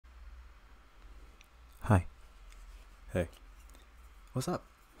Hey, what's up?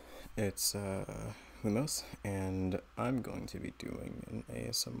 It's Lumos, and I'm going to be doing an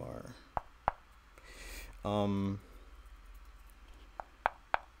ASMR. Um,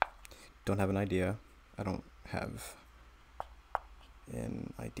 don't have an idea. I don't have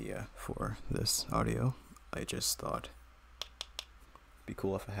an idea for this audio. I just thought it'd be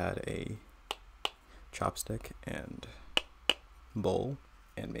cool if I had a chopstick and bowl,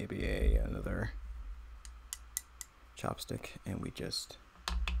 and maybe another chopstick, and we just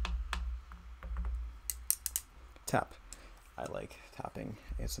tap. I like tapping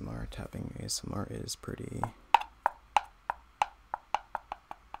ASMR. Tapping ASMR is pretty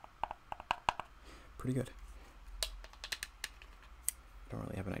good. Don't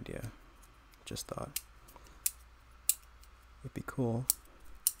really have an idea. Just thought it'd be cool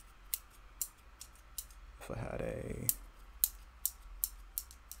if I had a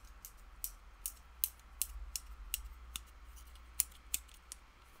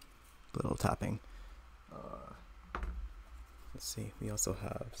little tapping. Let's see, we also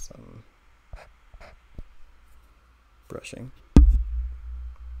have some brushing.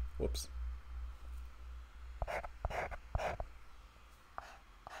 Whoops.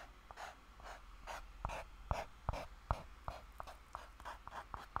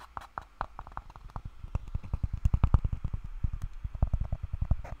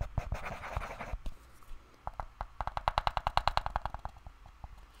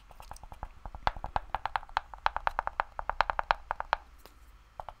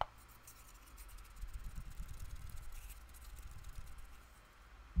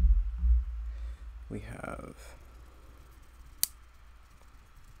 We have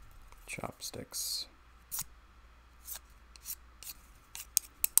chopsticks.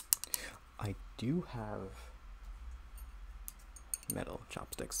 I do have metal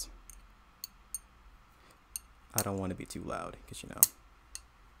chopsticks. I don't want to be too loud, because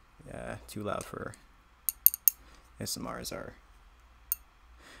yeah, too loud for ASMRs are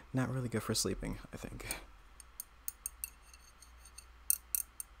not really good for sleeping, I think.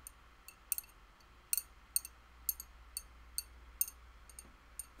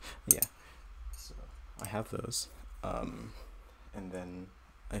 Yeah, so I have those, and then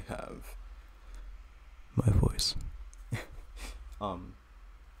I have my voice.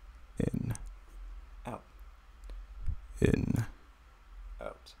 In, out, in,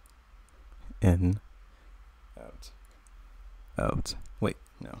 out, in, out, out. Wait,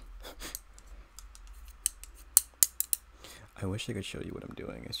 no. I wish I could show you what I'm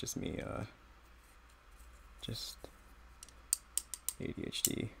doing. It's just me, just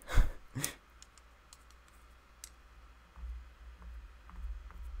ADHD.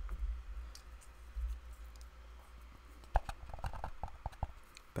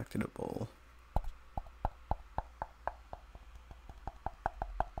 Back to the bowl.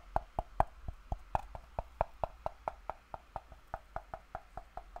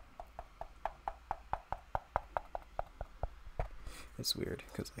 It's weird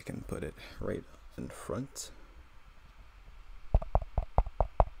because I can put it right in front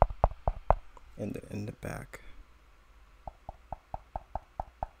and in the back.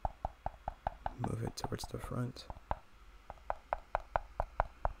 Move it towards the front,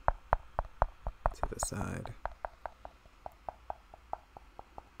 to the side.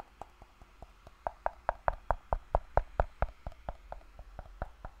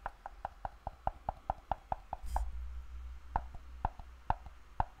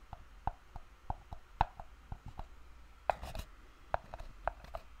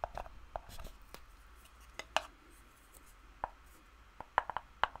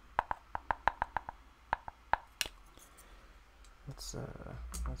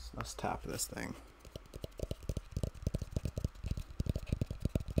 Let's tap this thing.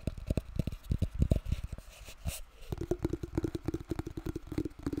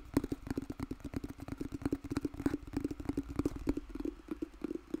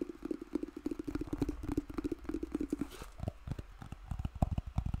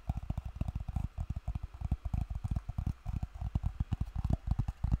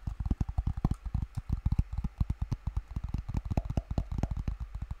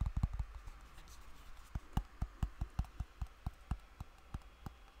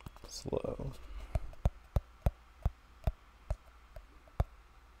 Slow.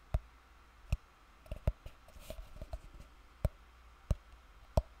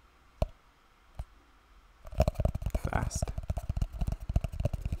 Fast.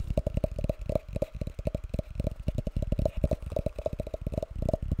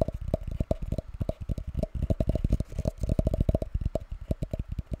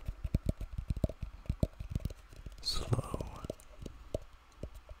 Slow.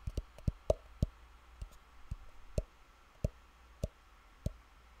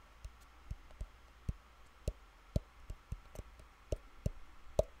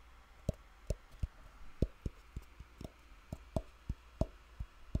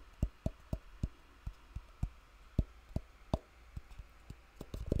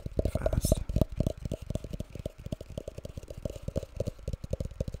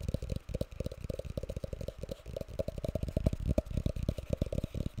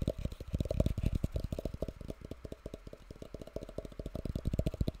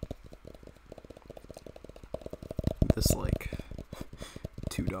 this like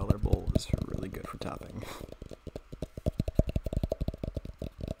 $2 bowl is really good for tapping.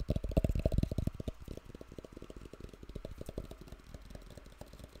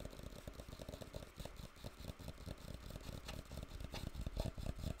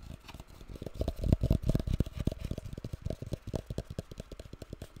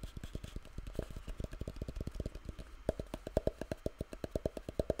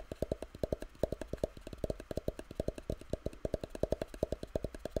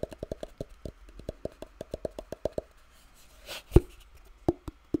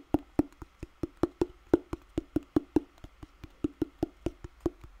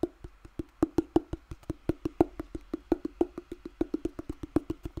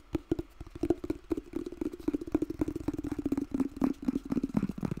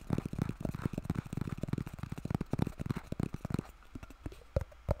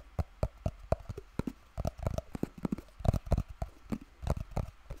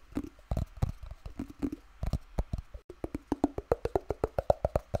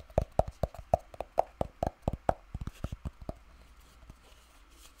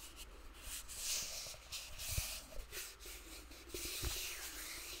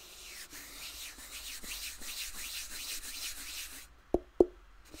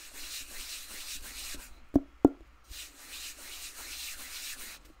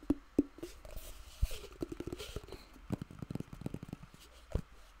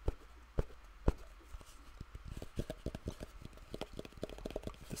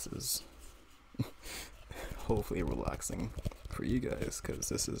 This is hopefully relaxing for you guys, because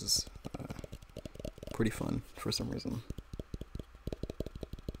this is pretty fun for some reason.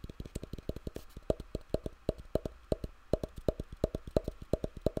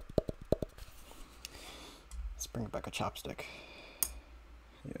 Let's bring back a chopstick.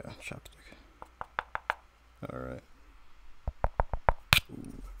 Yeah, chopstick. Alright.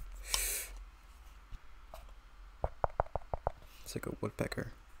 Ooh. It's like a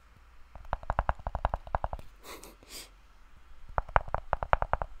woodpecker.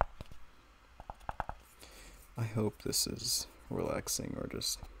 I hope this is relaxing or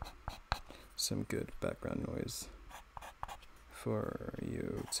just some good background noise for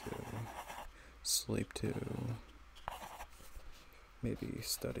you to sleep to, maybe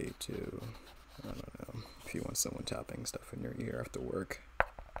study to. I don't know, if you want someone tapping stuff in your ear after work,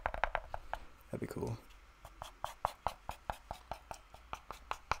 that'd be cool.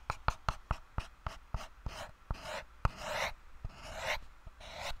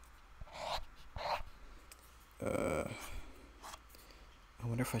 I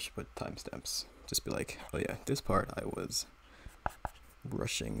wonder if I should put timestamps. Just be like, oh yeah, this part I was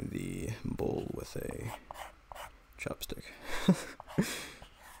brushing the bowl with a chopstick.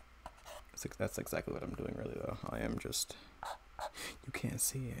 That's exactly what I'm doing really though. I am just, you can't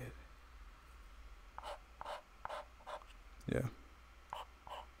see it. Yeah.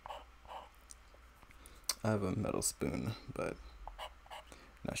 I have a metal spoon, but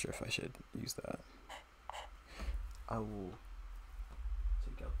not sure if I should use that. I will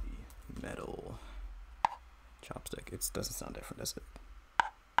take out the metal chopstick. It doesn't sound different, does it?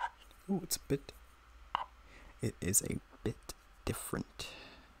 Ooh, it is a bit different.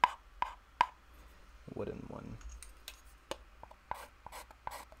 Wooden one.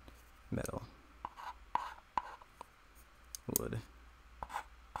 Metal. Wood.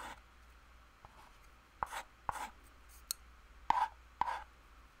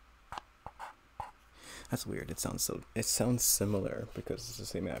 That's weird. It sounds similar because it's the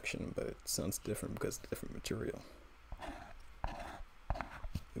same action, but it sounds different because it's different material.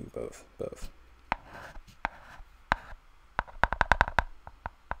 Ooh, both.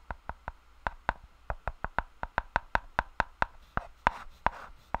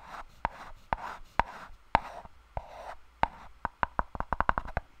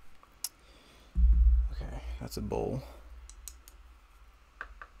 Okay, that's a bowl.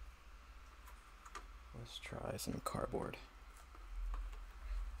 Let's try some cardboard.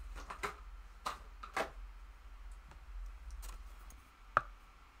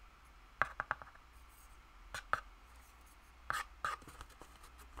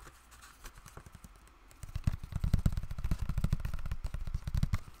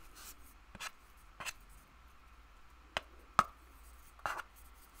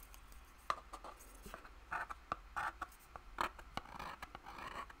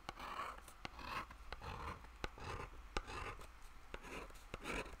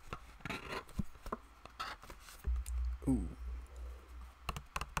 Ooh.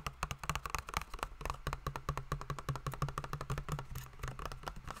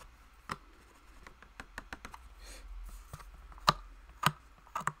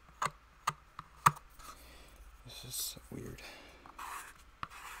 This is so weird.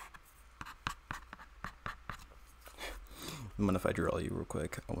 Mind if I draw you real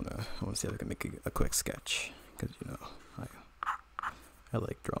quick? I wanna see if I can make a quick sketch, because you know I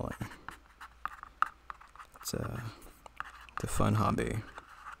like drawing. It's a fun hobby.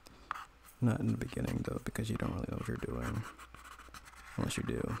 Not in the beginning though, because you don't really know what you're doing. Unless you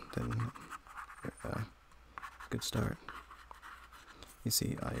do, then good start. You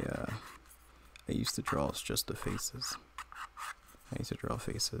see, I used to draw just the faces. I used to draw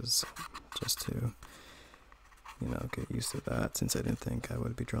faces just to, you know, get used to that, since I didn't think I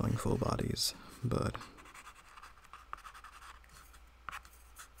would be drawing full bodies, but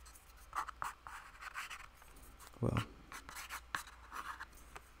well,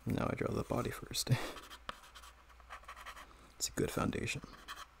 now I draw the body first. It's a good foundation.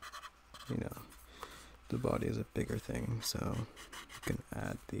 You know, the body is a bigger thing, so you can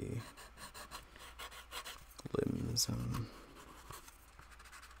add the limbs and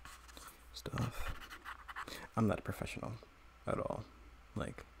stuff. I'm not a professional at all,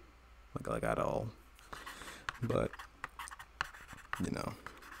 like at all, but you know.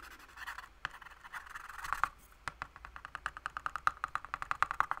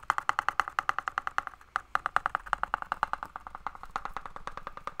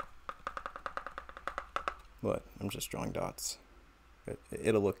 But I'm just drawing dots.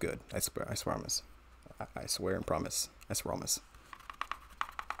 It'll look good. I swear. I promise. I swear and promise. I promise.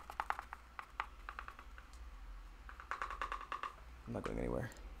 I'm not going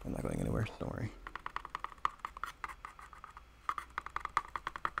anywhere. I'm not going anywhere. Don't worry.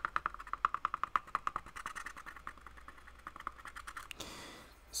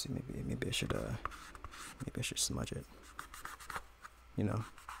 Let's see, maybe I should smudge it. You know?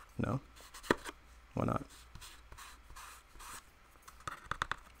 No? Why not?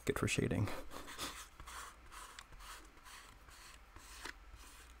 Good for shading.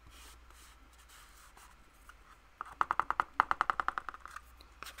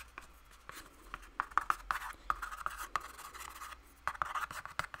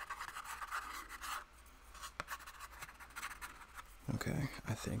 Okay,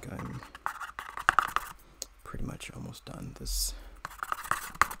 I think I'm pretty much almost done this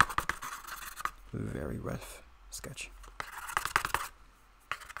very rough sketch.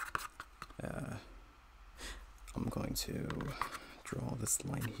 I'm going to draw this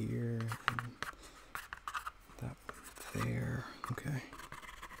line here and that there. Okay.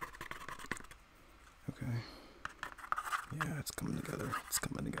 Okay. Yeah, it's coming together. It's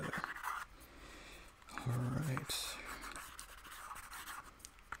coming together. Alright.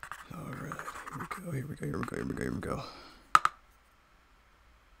 Alright. Here we go.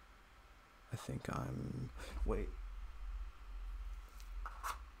 I think I'm... Wait.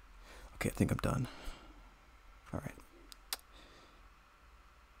 Okay, I think I'm done. Alright.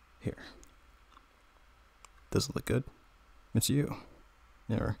 Here. Does it look good? It's you.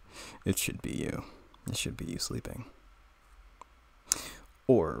 Or it should be you. It should be you sleeping.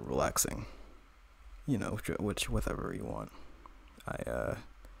 Or relaxing. You know, whatever you want.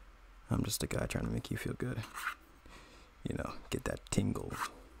 I'm just a guy trying to make you feel good. You know, get that tingle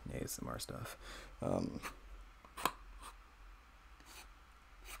ASMR stuff. I'm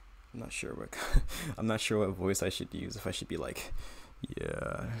not sure what voice I should use. If I should be like,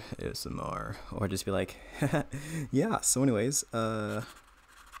 yeah, ASMR, or just be like, yeah. So, anyways,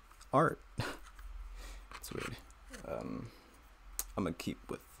 art. It's weird. I'm gonna keep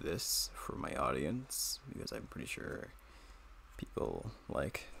with this for my audience because I'm pretty sure people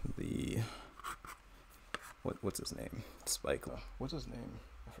like the what's his name? Spike. What's his name?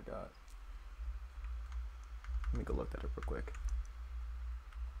 I forgot. Let me go look that up real quick.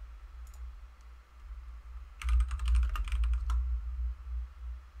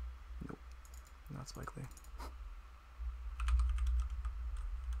 Nope, not Spike Lee.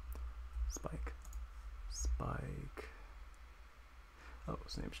 Spike. Oh,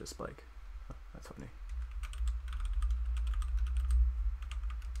 his name's just Spike. Oh, that's funny.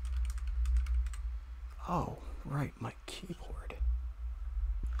 Oh, right, my keyboard.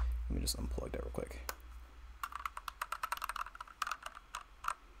 Let me just unplug that real quick.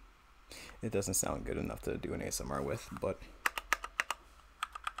 It doesn't sound good enough to do an ASMR with, but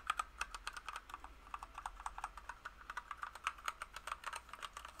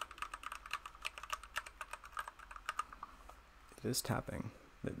it is tapping.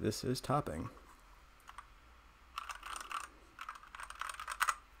 This is tapping.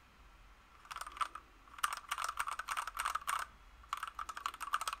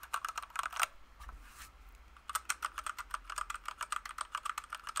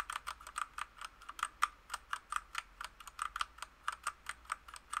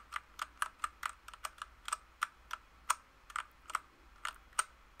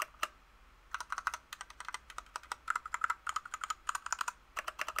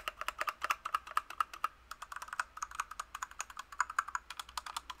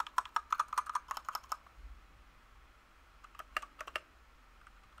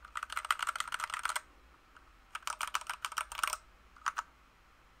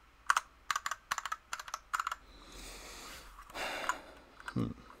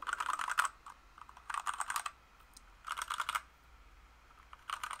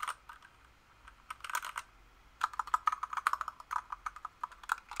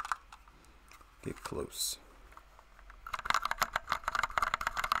 Get close.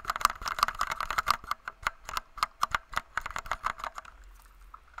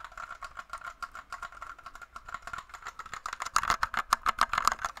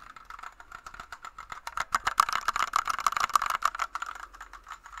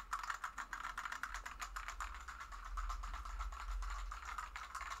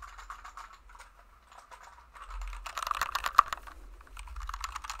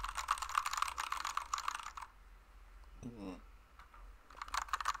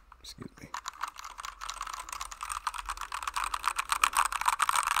 Excuse me.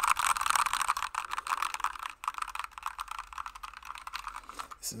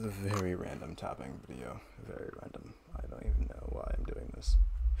 This is a very random tapping video. Very random. I don't even know why I'm doing this.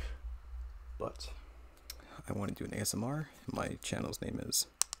 But I want to do an ASMR. My channel's name is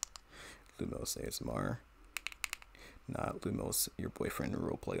Lumos ASMR. Not Lumos, your boyfriend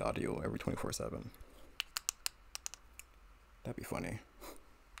roleplay audio every 24/7. That'd be funny.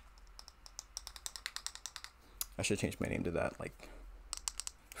 I should change my name to that, like,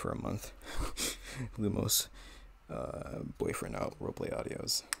 for a month. Lumos, boyfriend out roleplay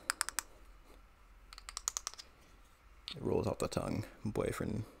audios. It rolls off the tongue.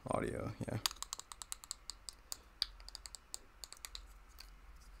 Boyfriend audio, yeah.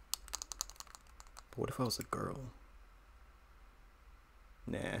 But what if I was a girl?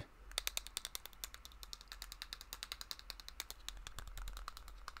 Nah.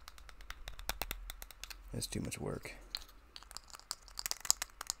 It's too much work.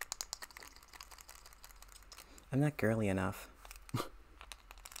 I'm not girly enough.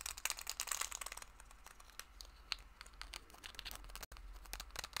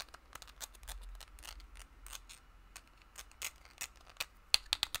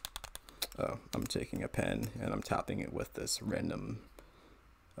 Oh, I'm taking a pen and I'm tapping it with this random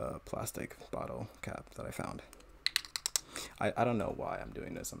plastic bottle cap that I found. I don't know why I'm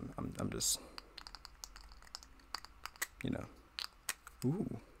doing this. I'm just, you know.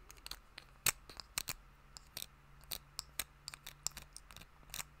 Ooh.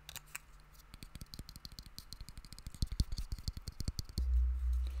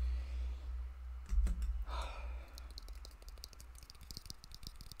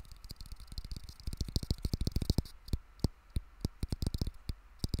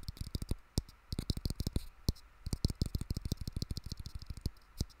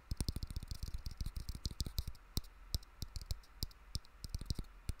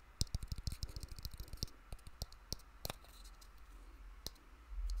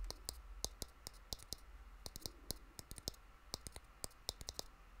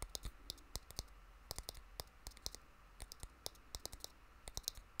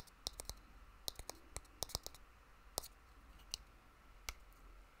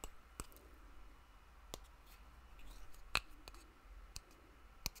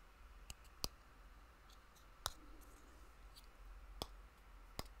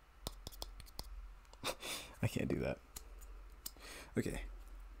 I can't do that. Okay.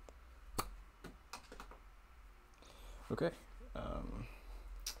 Okay.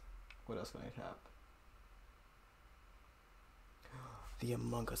 What else can I tap? The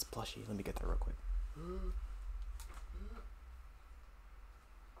Among Us plushie. Let me get that real quick.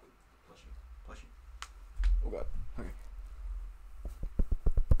 Plushie. Oh god. Okay.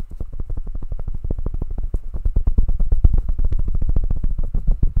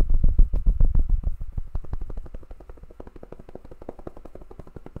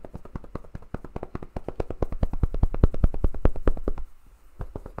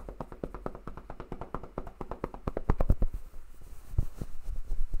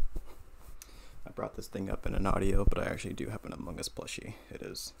 Brought this thing up in an audio, but I actually do have an Among Us plushie. It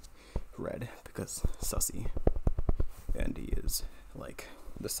is red because sussy, and he is like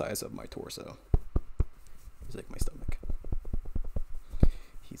the size of my torso. He's like my stomach.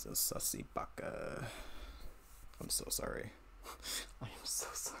 He's a sussy baka. I'm so sorry. I am so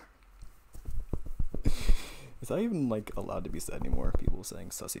sorry. Is that even like allowed to be said anymore? People saying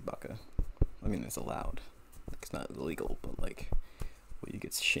sussy baka. I mean, it's allowed. It's not illegal, but like, well, you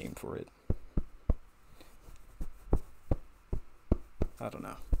get shamed for it. I don't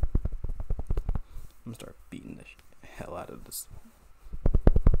know. I'm gonna start beating the hell out of this.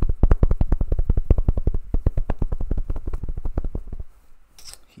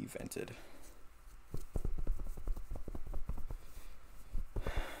 He vented.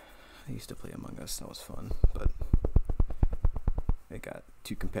 I used to play Among Us, that was fun, but it got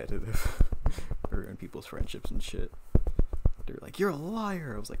too competitive. Ruined people's friendships and shit. They were like, "You're a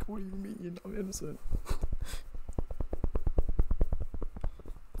liar." I was like, "What do you mean? I'm innocent."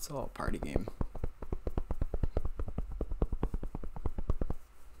 It's all a party game.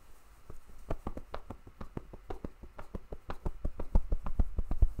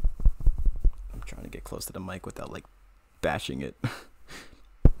 close to the mic without like bashing it.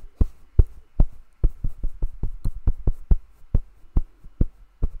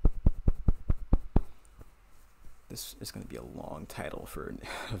 This is going to be a long title for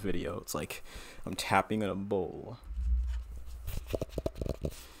a video. It's like I'm tapping in a bowl.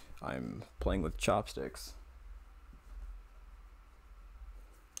 I'm playing with chopsticks.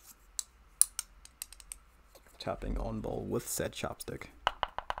 Tapping on bowl with said chopstick.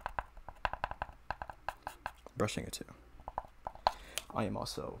 Brushing it too. I am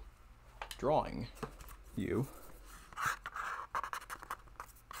also drawing you.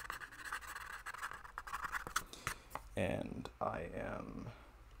 And I am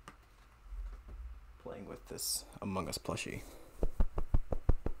playing with this Among Us plushie.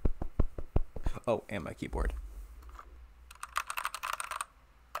 Oh, and my keyboard,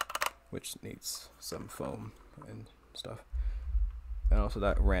 which needs some foam and stuff. And also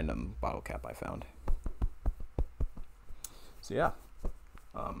that random bottle cap I found. So yeah,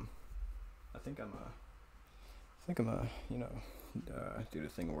 I think I'm a you know, do the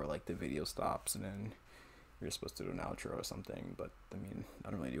thing where like the video stops and then you're supposed to do an outro or something, but I mean,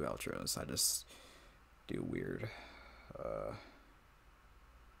 I don't really do outros. I just do weird,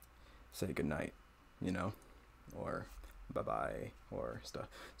 say goodnight, you know, or bye-bye or stuff.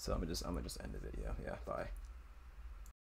 So I'm gonna just end the video. Yeah, bye.